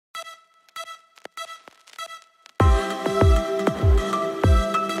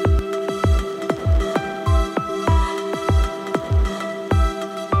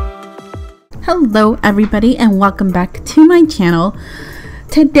Hello everybody and welcome back to my channel.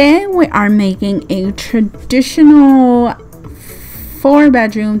 Today we are making a traditional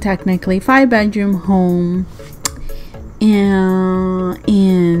 4-bedroom, technically 5-bedroom home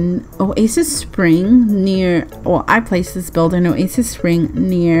in Oasis Spring near, well, I placed this build in Oasis Spring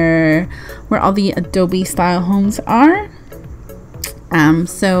near where all the Adobe style homes are.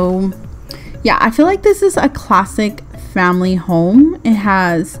 So yeah, I feel like this is a classic family home. It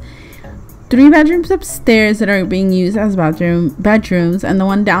has 3 bedrooms upstairs that are being used as bedrooms, and the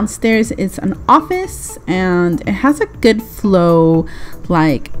one downstairs is an office, and it has a good flow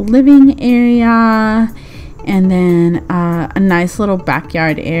like living area, and then a nice little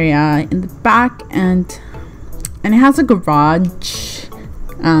backyard area in the back, and it has a garage,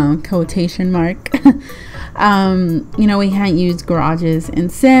 quotation mark. You know, we can't use garages in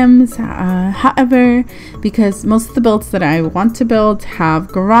Sims, however, because most of the builds that I want to build have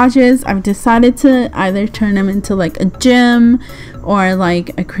garages, I've decided to either turn them into like a gym or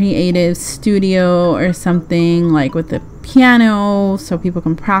like a creative studio or something, like with a piano so people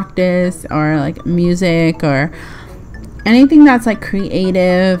can practice, or like music or anything that's like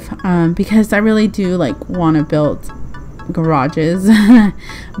creative, because I really do like want to build garages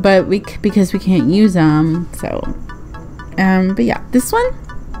but because we can't use them. So but yeah,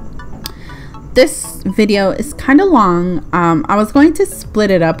 this video is kind of long. I was going to split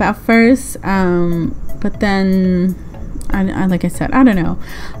it up at first, but then I like I said, I don't know,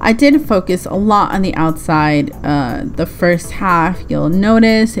 I did focus a lot on the outside. The first half, you'll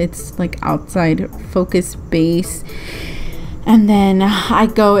notice it's like outside focus base, and then I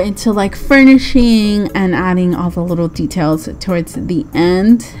go into like furnishing and adding all the little details towards the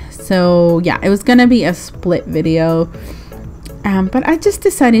end. So yeah, it was gonna be a split video, but I just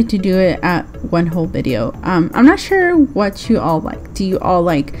decided to do it at one whole video. I'm not sure what you all like. Do you all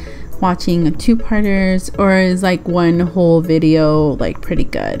like watching two-parters, or is like one whole video like pretty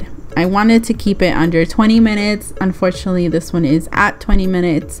good? I wanted to keep it under 20 minutes. Unfortunately, this one is at 20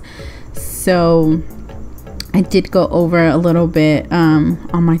 minutes. So I did go over a little bit on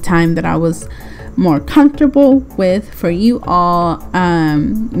my time that I was more comfortable with for you all.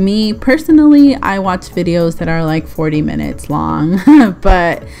 Me personally, I watch videos that are like 40 minutes long,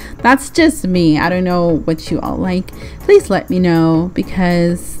 but that's just me. I don't know what you all like. Please let me know,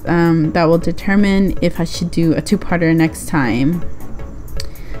 because that will determine if I should do a two-parter next time.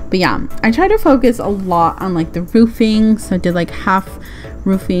 But yeah, I try to focus a lot on like the roofing, so I did like half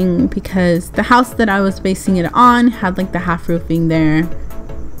roofing because the house that I was basing it on had like the half roofing there.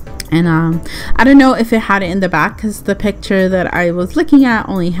 And I don't know if it had it in the back, because the picture that I was looking at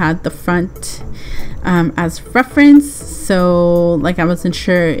only had the front as reference. So like I wasn't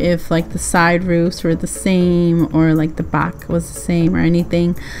sure if like the side roofs were the same or like the back was the same or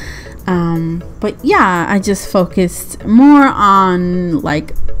anything. But yeah, I just focused more on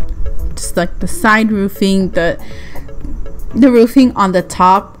like just like the side roofing. The roofing on the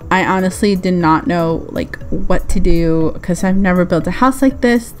top, I honestly did not know like what to do, because I've never built a house like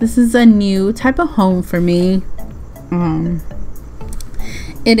this. This is a new type of home for me.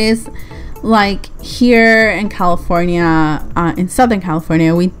 It is like here in California, in Southern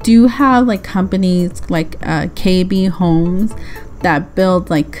California, we do have like companies like KB Homes that build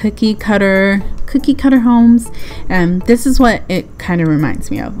like cookie cutter homes, and this is what it kind of reminds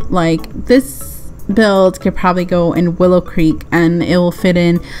me of. Like this build could probably go in Willow Creek and it will fit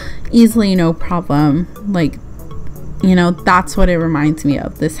in easily, no problem. Like, you know, that's what it reminds me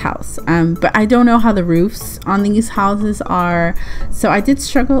of, this house. But I don't know how the roofs on these houses are, so I did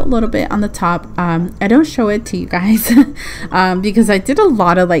struggle a little bit on the top. I don't show it to you guys because I did a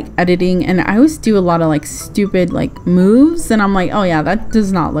lot of like editing, and I always do a lot of like stupid like moves, and I'm like, oh yeah, that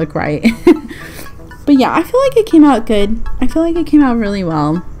does not look right. But yeah, I feel like it came out good. I feel like it came out really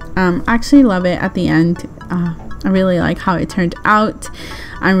well. I actually love it at the end. I really like how it turned out.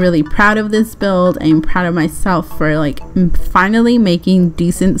 I'm really proud of this build. I'm proud of myself for like finally making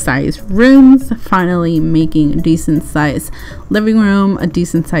decent sized rooms, finally making a decent sized living room, a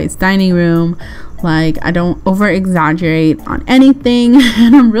decent sized dining room. Like, I don't over exaggerate on anything,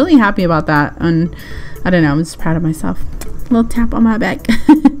 and I'm really happy about that. And I don't know, I'm just proud of myself. A little tap on my back.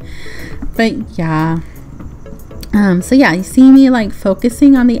 But yeah, so yeah, you see me like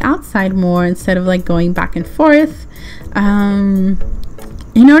focusing on the outside more instead of like going back and forth.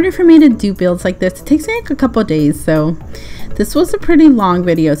 In order for me to do builds like this, it takes me like a couple days, so this was a pretty long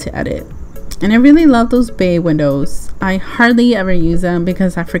video to edit. And I really love those bay windows. I hardly ever use them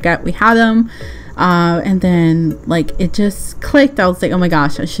because I forget we have them. And then like it just clicked. I was like, oh my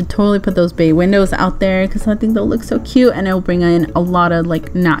gosh, I should totally put those bay windows out there because I think they'll look so cute and it'll bring in a lot of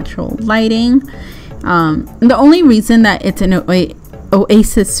like natural lighting. And the only reason that it's in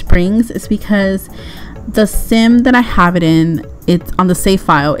Oasis Springs is because the sim that I have it in, it's on the save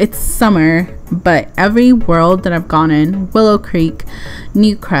file, it's summer, but every world that I've gone in, Willow Creek,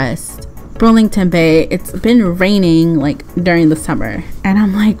 Newcrest, Burlington Bay, it's been raining like during the summer, and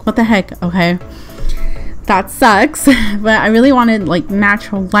I'm like, what the heck? Okay, that sucks. But I really wanted like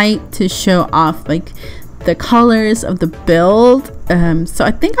natural light to show off like the colors of the build. So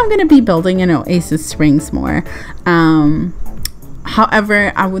I think I'm gonna be building in Oasis Springs more.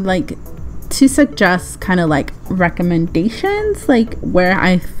 However, I would like to suggest kind of like recommendations, like where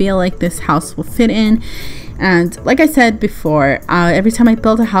I feel like this house will fit in. And like I said before, every time I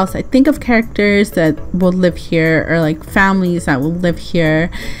build a house, I think of characters that will live here, or like families that will live here,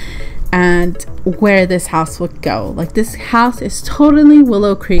 and where this house would go. Like this house is totally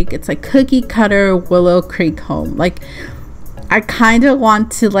Willow Creek. It's like cookie cutter Willow Creek home. Like I kind of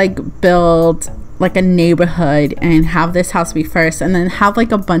want to like build like a neighborhood and have this house be first, and then have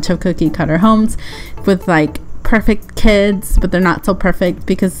like a bunch of cookie cutter homes with like perfect kids, but they're not so perfect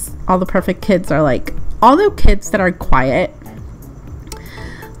because all the perfect kids are like all the kids that are quiet.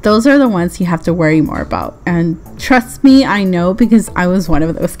 Those are the ones you have to worry more about. And trust me, I know, because I was one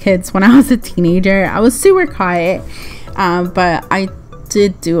of those kids when I was a teenager. I was super quiet, but I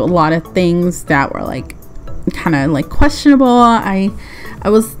did do a lot of things that were like kind of like questionable. I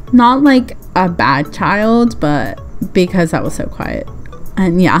was not like a bad child, but because I was so quiet.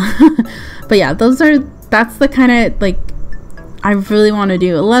 And yeah. But yeah, that's the kind of like, I really want to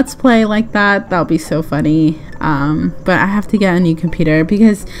do a let's play like that. That'll be so funny. But I have to get a new computer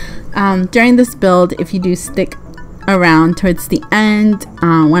because during this build, if you do stick around towards the end,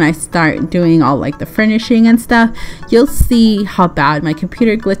 when I start doing all like the furnishing and stuff, you'll see how bad my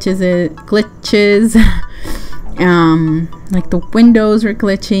computer glitches. Like the windows were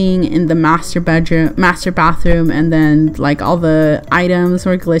glitching in the master bathroom, and then like all the items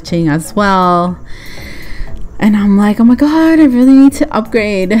were glitching as well. And I'm like, oh my god, I really need to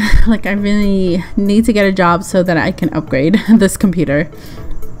upgrade. Like I really need to get a job so that I can upgrade this computer,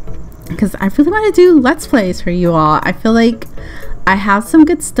 because I really want to do let's plays for you all. I feel like I have some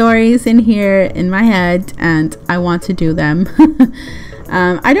good stories in here in my head and I want to do them.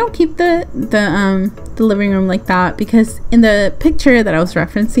 I don't keep the living room like that, because in the picture that I was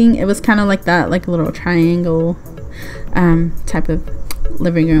referencing, it was kind of like that, like a little triangle type of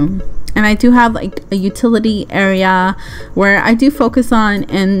living room. And I do have like a utility area where I do focus on,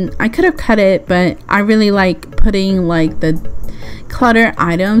 and I could have cut it, but I really like putting like the clutter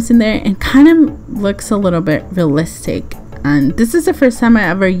items in there, and kind of looks a little bit realistic. And this is the first time I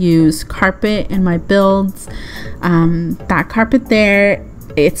ever use carpet in my builds. That carpet there,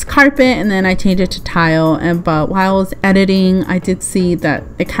 it's carpet, and then I changed it to tile. But while I was editing, I did see that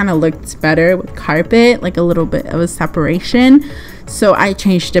it kind of looked better with carpet, like a little bit of a separation, so I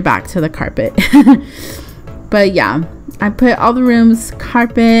changed it back to the carpet. But yeah, I put all the rooms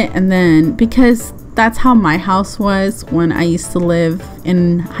carpet, and then because that's how my house was when I used to live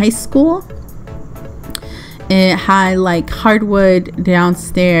in high school, it had like hardwood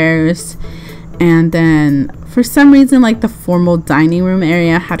downstairs, and then for some reason like the formal dining room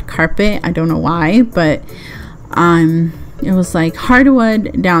area had carpet. I don't know why, but it was like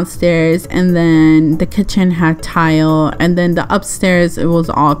hardwood downstairs, and then the kitchen had tile, and then the upstairs it was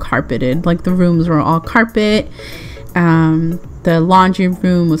all carpeted. Like the rooms were all carpet. The laundry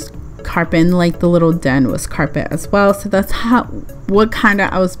room was carpet, and like the little den was carpet as well. So that's what kind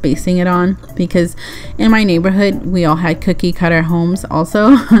of I was basing it on, because in my neighborhood we all had cookie cutter homes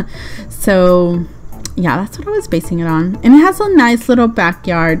also. So yeah, that's what I was basing it on. And it has a nice little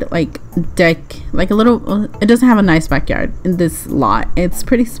backyard, like deck, like a little, it doesn't have a nice backyard in this lot, it's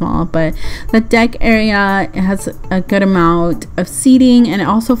pretty small, but the deck area, it has a good amount of seating, and it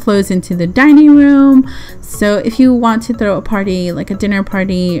also flows into the dining room. So if you want to throw a party, like a dinner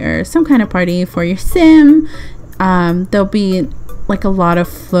party or some kind of party for your sim, there'll be like a lot of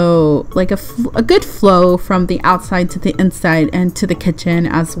flow, like a good flow from the outside to the inside and to the kitchen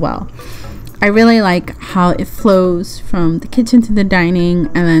as well. I really like how it flows from the kitchen to the dining,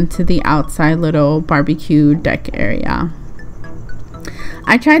 and then to the outside little barbecue deck area.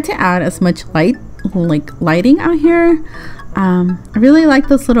 I tried to add as much lighting out here. I really like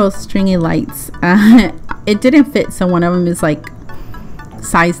those little stringy lights. It didn't fit, so one of them is like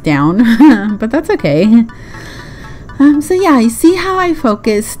sized down, but that's okay. So yeah, you see how I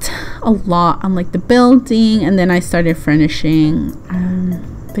focused a lot on like the building, and then I started furnishing.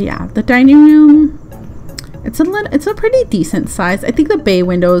 But yeah, the dining room, it's a pretty decent size. I think the bay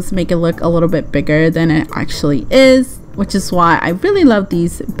windows make it look a little bit bigger than it actually is, which is why I really love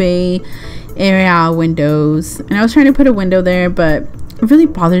these bay area windows. And I was trying to put a window there, but it really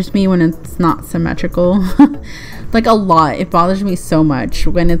bothers me when it's not symmetrical. Like a lot. It bothers me so much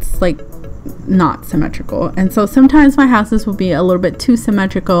when it's like not symmetrical. And so sometimes my houses will be a little bit too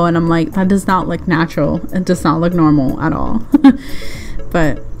symmetrical, and I'm like, that does not look natural. It does not look normal at all.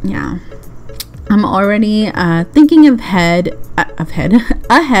 But yeah, I'm already thinking ahead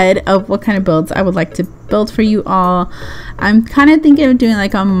of what kind of builds I would like to build for you all. I'm kind of thinking of doing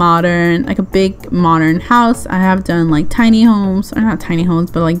like a big modern house. I have done like tiny homes, or not tiny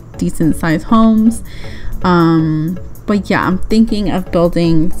homes, but like decent sized homes. But yeah, I'm thinking of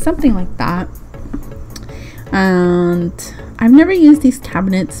building something like that. And I've never used these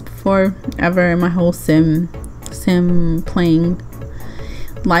cabinets before ever in my whole sim playing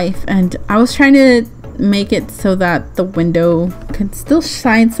life, and I was trying to make it so that the window can still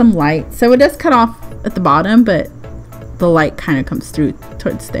shine some light, so it does cut off at the bottom, but the light kind of comes through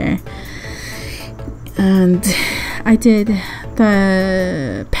towards there. And I did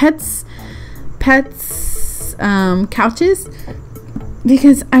the pets couches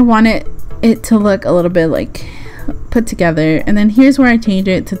because I wanted it to look a little bit like put together. And then here's where I changed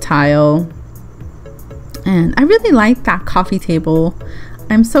it to tile, and I really like that coffee table.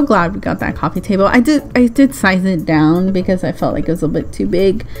 I'm so glad we got that coffee table. I did size it down because I felt like it was a bit too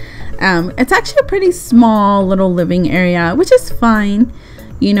big. It's actually a pretty small little living area, which is fine.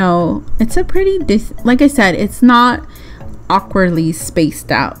 You know, it's a pretty like I said, it's not awkwardly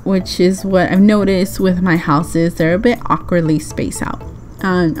spaced out, which is what I've noticed with my houses. They're a bit awkwardly spaced out.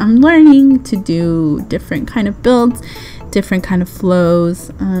 I'm learning to do different kind of builds, different kind of flows.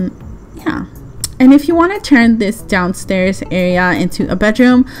 Yeah. And if you want to turn this downstairs area into a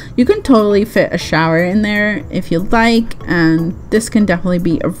bedroom, you can totally fit a shower in there if you like. And this can definitely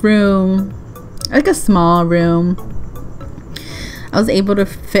be a room, like a small room. I was able to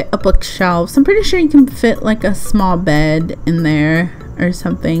fit a bookshelf. So I'm pretty sure you can fit like a small bed in there or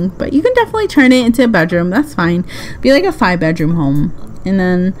something. But you can definitely turn it into a bedroom. That's fine. Be like a 5-bedroom home. And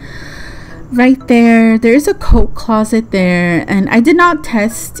then right there's a coat closet there. And I did not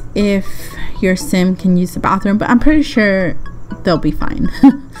test if your sim can use the bathroom, but I'm pretty sure they'll be fine.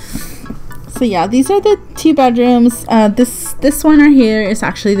 So yeah, these are the 2 bedrooms. This one right here is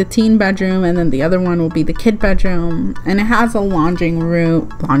actually the teen bedroom, and then the other one will be the kid bedroom, and it has a laundry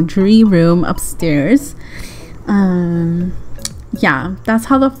room upstairs. Yeah, that's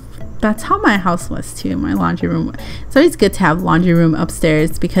how my house was too, my laundry room. It's always good to have laundry room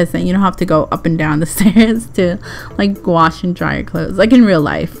upstairs because then you don't have to go up and down the stairs to like wash and dry your clothes, like in real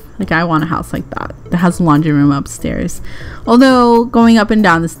life. Like I want a house like that has a laundry room upstairs, although going up and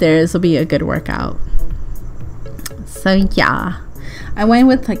down the stairs will be a good workout. So yeah, I went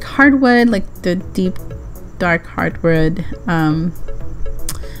with like hardwood, like the deep dark hardwood.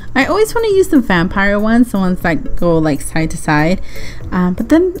 I always want to use the vampire ones, the ones that go like side to side, but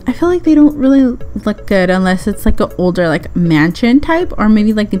then I feel like they don't really look good unless it's like an older like mansion type, or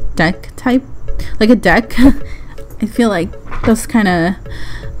maybe like a deck type, like a deck. I feel like those kind of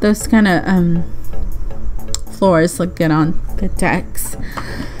floors look good on the decks.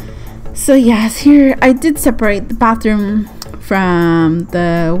 So yes, here I did separate the bathroom from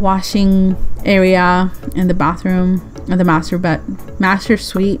the washing area and the bathroom, or the master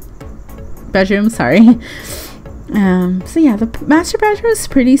suite bedroom, sorry. So yeah, the master bedroom is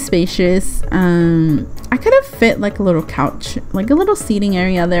pretty spacious. I could have fit like a little couch, like a little seating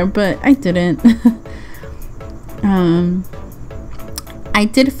area there, but I didn't. I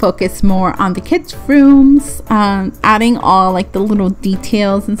did focus more on the kids' rooms, adding all like the little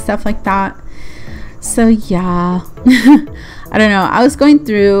details and stuff like that. So yeah, I don't know. I was going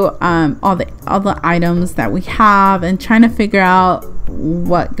through all the items that we have and trying to figure out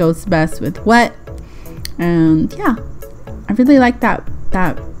what goes best with what. And yeah, I really like that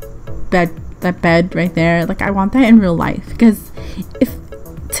bed right there. Like I want that in real life, because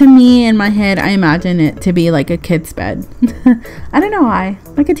to me in my head I imagine it to be like a kid's bed. I don't know why,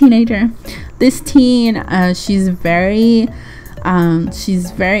 like a teenager. This teen, she's very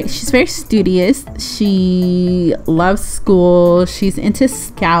studious. She loves school. She's into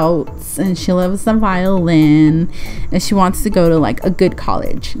scouts, and she loves the violin, and she wants to go to like a good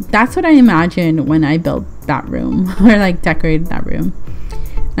college. That's what I imagined when I built that room or like decorated that room.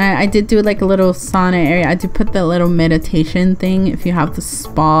 I did do like a little sauna area. I did put the little meditation thing if you have the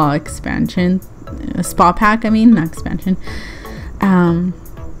spa pack, I mean, not expansion. I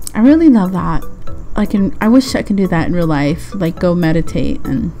really love that. I wish I could do that in real life, like go meditate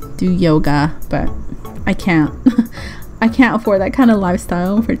and do yoga, but I can't. I can't afford that kind of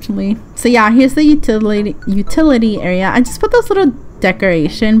lifestyle, unfortunately. So yeah, here's the utility area. I just put those little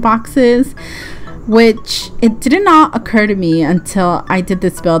decoration boxes, which it did not occur to me until I did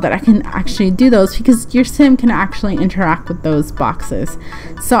this build that I can actually do those, because your sim can actually interact with those boxes.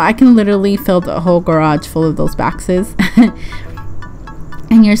 So I can literally fill the whole garage full of those boxes.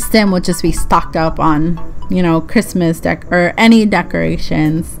 And your sim will just be stocked up on, you know, Christmas or any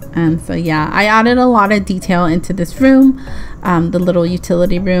decorations. And so yeah, I added a lot of detail into this room, the little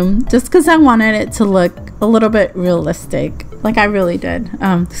utility room, just because I wanted it to look a little bit realistic, like I really did.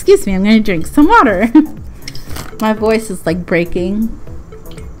 Excuse me, I'm gonna drink some water. My voice is like breaking.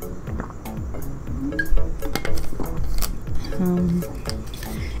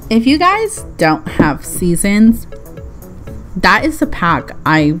 If you guys don't have Seasons, that is the pack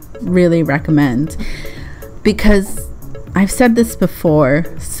I really recommend, because I've said this before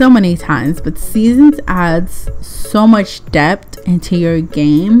so many times, but Seasons adds so much depth into your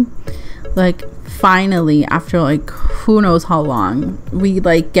game. Like finally, after like who knows how long, we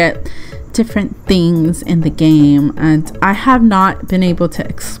like get different things in the game, and I have not been able to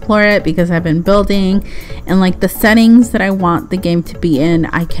explore it because I've been building, and like the settings that I want the game to be in,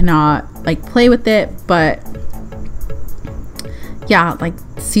 I cannot like play with it. But yeah, like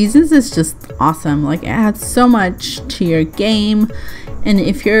Seasons is just awesome. Like it adds so much to your game, and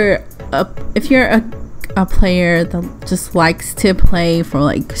if you're a player that just likes to play for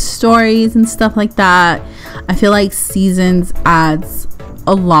like stories and stuff like that, I feel like Seasons adds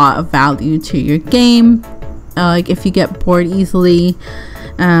a lot of value to your game. Like if you get bored easily,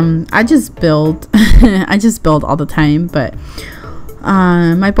 I just build I just build all the time, but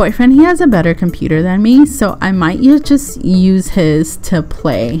my boyfriend, he has a better computer than me, so I might just use his to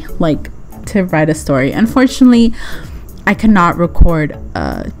play, like to write a story. Unfortunately, I cannot record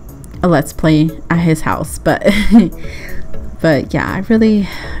a let's play at his house, but but yeah, I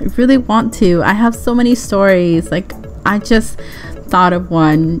really want to. I have so many stories. Like I just thought of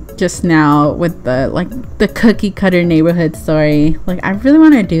one just now with the cookie cutter neighborhood story. Like I really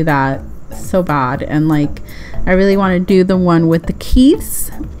want to do that so bad, and like I really want to do the one with the Keiths,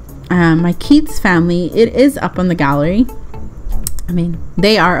 my Keiths family. It is up on the gallery. I mean,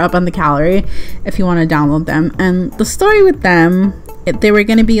 they are up on the gallery if you want to download them. And the story with them, they were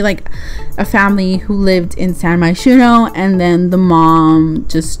going to be like a family who lived in San Myshuno, and then the mom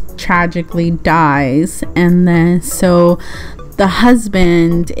just tragically dies, and then so the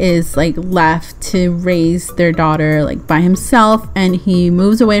husband is like left to raise their daughter like by himself, and he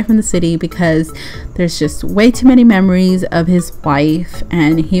moves away from the city because there's just way too many memories of his wife,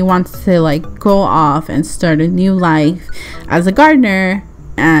 and he wants to like go off and start a new life as a gardener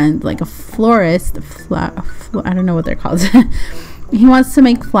and like a florist. I don't know what they're called. He wants to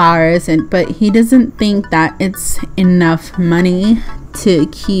make flowers, but he doesn't think that it's enough money to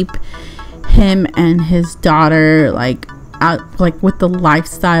keep him and his daughter like out, like with the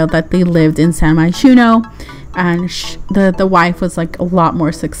lifestyle that they lived in San Myshuno. And the wife was like a lot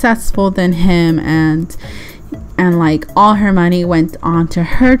more successful than him, and like all her money went on to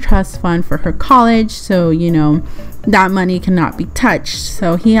her trust fund for her college, so you know that money cannot be touched.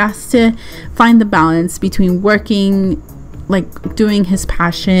 So he has to find the balance between working, like doing his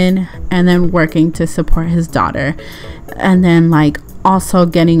passion, and then working to support his daughter, and then like also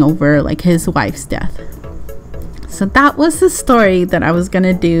getting over like his wife's death. So that was the story that I was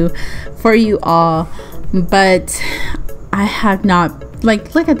gonna do for you all, but I have not,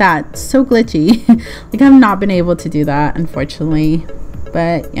 like, look at that, so glitchy. Like I've not been able to do that, unfortunately.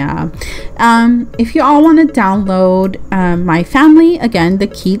 But yeah, if you all want to download my family, again, the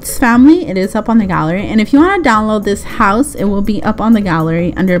Keiths family, it is up on the gallery. And if you want to download this house, it will be up on the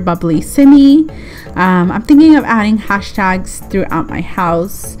gallery under Bubbly Simmy. I'm thinking of adding hashtags throughout my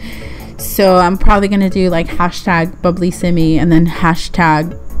house, so I'm probably gonna do like hashtag Bubbly Simmy and then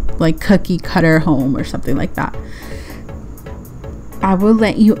hashtag like cookie cutter home or something like that. I will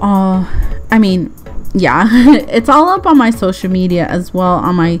let you all, I mean, yeah, it's all up on my social media as well.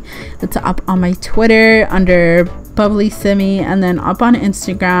 It's up on my Twitter under Bubbly Simmy, and then up on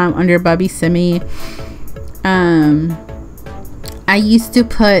Instagram under Bubby Simmy. I used to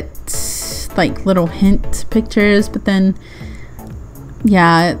put like little hint pictures, but then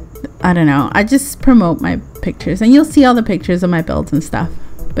yeah, I don't know, I just promote my pictures, and you'll see all the pictures of my builds and stuff.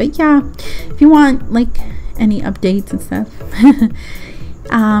 But yeah, if you want like any updates and stuff,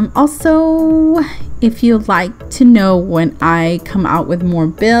 Also, if you'd like to know when I come out with more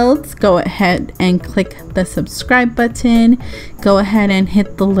builds, go ahead and click the subscribe button. Go ahead and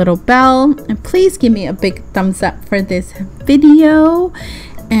hit the little bell, and please give me a big thumbs up for this video.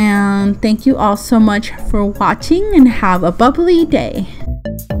 And thank you all so much for watching, and have a bubbly day.